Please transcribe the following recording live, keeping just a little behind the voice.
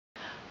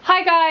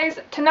Hi guys,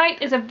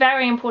 tonight is a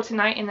very important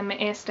night in the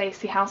Mair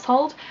Stacey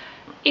household.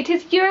 It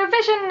is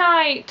Eurovision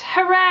night!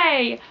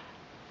 Hooray!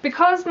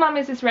 Because Mum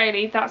is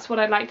Israeli, that's what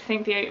I'd like to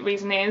think the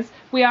reason is.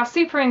 We are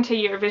super into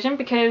Eurovision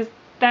because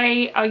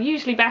they are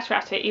usually better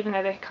at it, even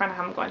though they kind of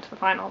haven't got into the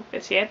final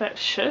this year, but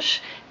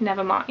shush,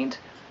 never mind.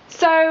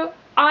 So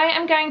I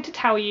am going to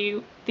tell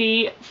you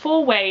the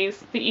 4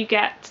 ways that you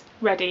get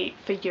ready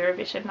for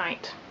Eurovision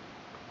night.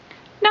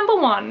 Number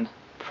 1,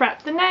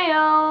 prep the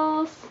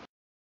nails.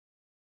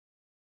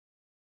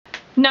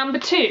 Number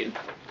 2,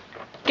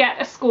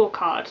 get a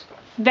scorecard.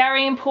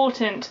 Very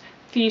important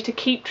for you to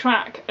keep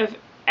track of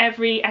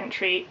every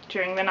entry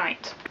during the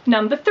night.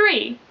 Number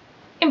 3,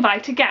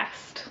 invite a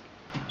guest.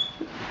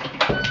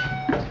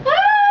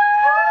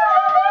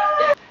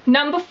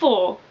 Number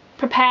 4,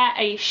 prepare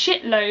a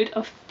shitload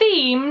of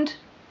themed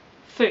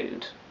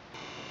food.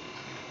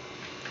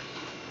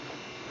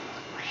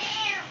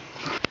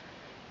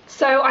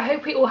 So I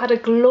hope we all had a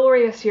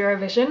glorious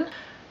Eurovision.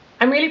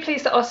 I'm really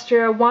pleased that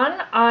Austria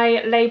won.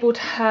 I labelled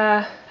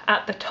her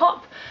at the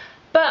top,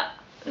 but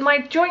my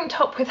joint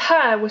top with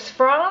her was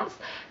France.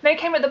 They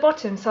came at the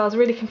bottom, so I was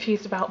really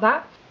confused about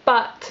that.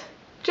 But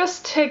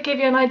just to give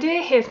you an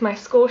idea, here's my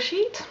score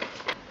sheet.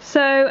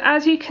 So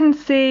as you can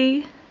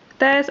see,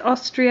 there's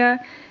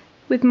Austria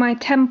with my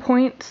 10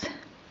 points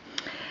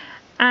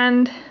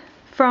and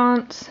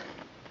France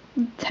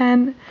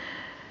 10.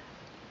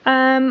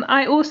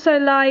 I also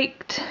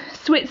liked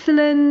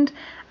Switzerland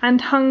and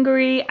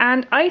Hungary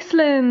and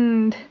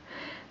Iceland.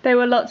 They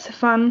were lots of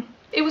fun.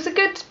 It was a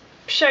good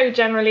show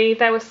generally.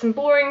 There was some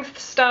boring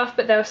stuff,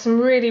 but there were some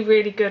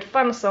really good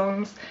fun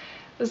songs.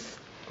 It was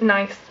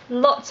nice.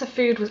 Lots of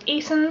food was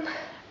eaten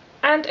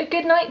and a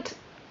good night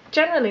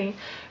generally.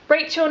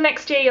 Rachel,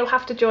 next year you'll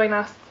have to join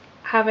us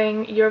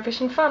having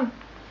Eurovision fun.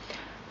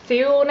 See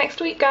you all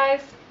next week,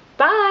 guys.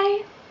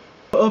 Bye!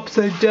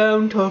 Upside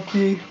down,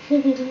 Toffee.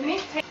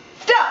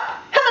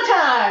 Stop!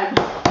 Hammer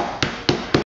time!